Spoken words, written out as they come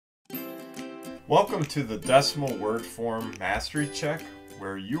Welcome to the Decimal Word Form Mastery Check,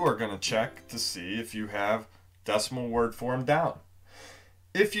 where you are going to check to see if you have decimal word form down.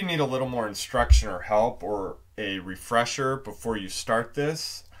 If you need a little more instruction or help or a refresher before you start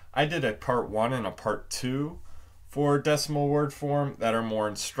this, I did a part 1 and a part 2 for decimal word form that are more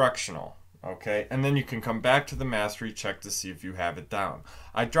instructional. Okay, and then you can come back to the mastery check to see if you have it down.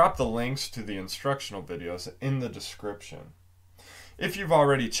 I dropped the links to the instructional videos in the description. If you've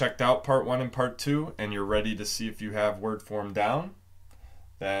already checked out part 1 and part 2 and you're ready to see if you have word form down,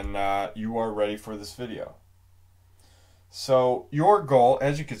 then you are ready for this video. So your goal,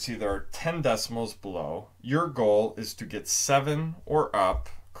 as you can see, there are 10 decimals below. Your goal is to get 7 or up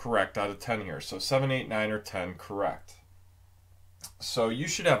correct out of 10 here. So 7, 8, 9, or 10 correct. So you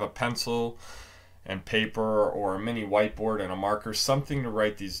should have a pencil and paper or a mini whiteboard and a marker, something to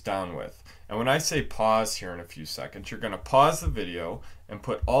write these down with. And when I say pause here in a few seconds, you're going to pause the video and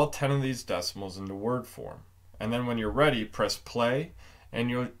put all 10 of these decimals into word form. And then when you're ready, press play,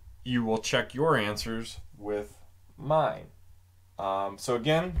 and you will check your answers with mine. So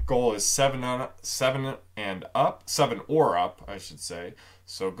again, goal is 7 and up, 7 or up, I should say.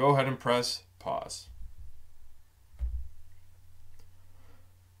 So go ahead and press pause.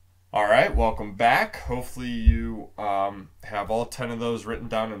 All right, welcome back. Hopefully you have all 10 of those written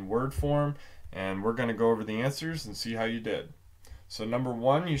down in word form, and we're going to go over the answers and see how you did. So number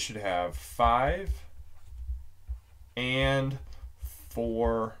 1, you should have 5 and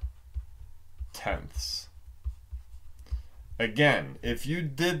 4 tenths. Again, if you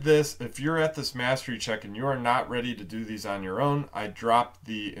did this, if you're at this mastery check and you are not ready to do these on your own, I dropped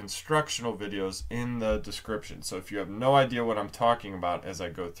the instructional videos in the description. So if you have no idea what I'm talking about as I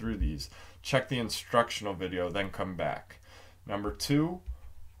go through these, check the instructional video, then come back. Number 2,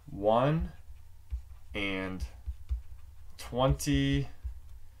 1 and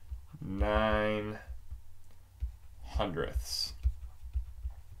 29 hundredths.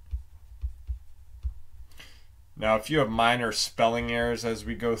 Now, if you have minor spelling errors as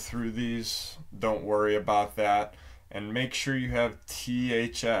we go through these, don't worry about that. And make sure you have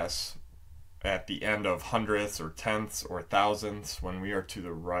THS at the end of hundredths or tenths or thousandths when we are to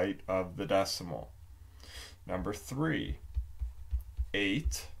the right of the decimal. Number 3,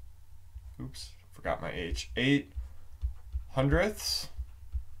 8. Oops, forgot my H. 8 hundredths.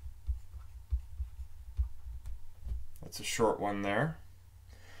 That's a short one there.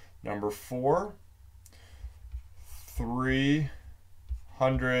 Number 4.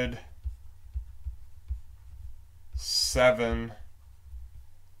 307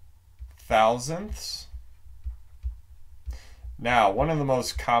 thousandths. Now, one of the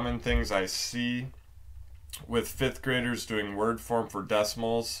most common things I see with 5th graders doing word form for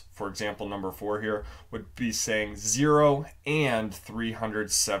decimals, for example, number 4 here, would be saying 0 and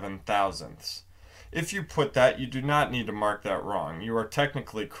 307 thousandths. If you put that, you do not need to mark that wrong. You are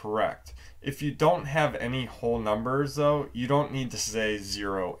technically correct. If you don't have any whole numbers, though, you don't need to say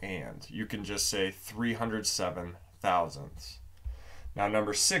 0 and. You can just say 307 thousandths. Now,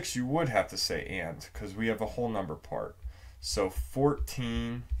 number 6, you would have to say and, because we have a whole number part. So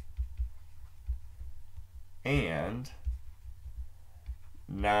 14 and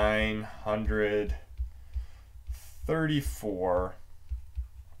 934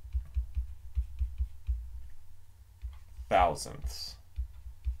 thousandths.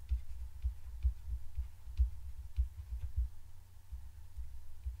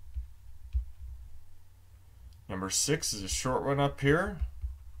 Number 6 is a short one up here,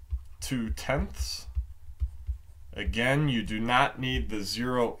 2 tenths. Again, you do not need the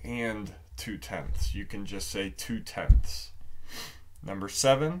 0 and 2 tenths. You can just say 2 tenths. Number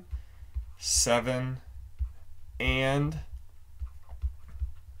 7, 7 and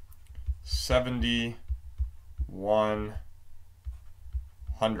 71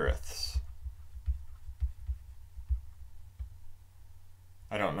 hundredths.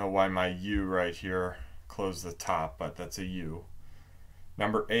 I don't know why my U right here close the top, but that's a U.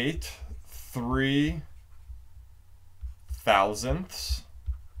 Number 8, 3 thousandths.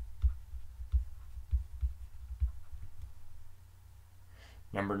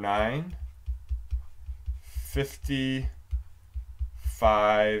 Number 9,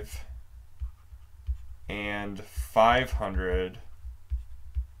 55 and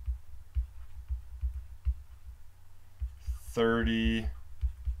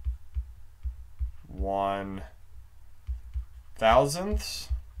 531 thousandths.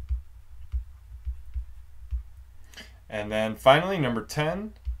 And then finally, number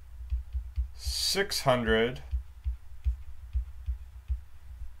 10, 600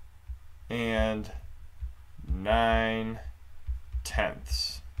 and 9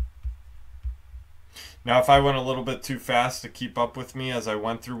 tenths. Now, if I went a little bit too fast to keep up with me as I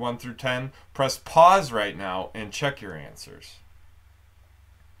went through 1 through 10, press pause right now and check your answers.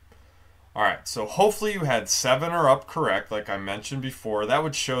 Alright, so hopefully you had 7 or up correct, like I mentioned before. That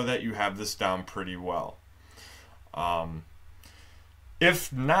would show that you have this down pretty well.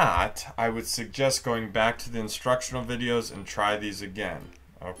 If not, I would suggest going back to the instructional videos and try these again.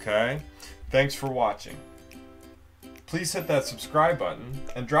 Okay? Thanks for watching. Please hit that subscribe button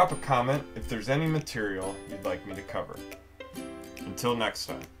and drop a comment if there's any material you'd like me to cover. Until next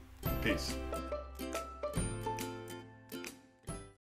time, peace.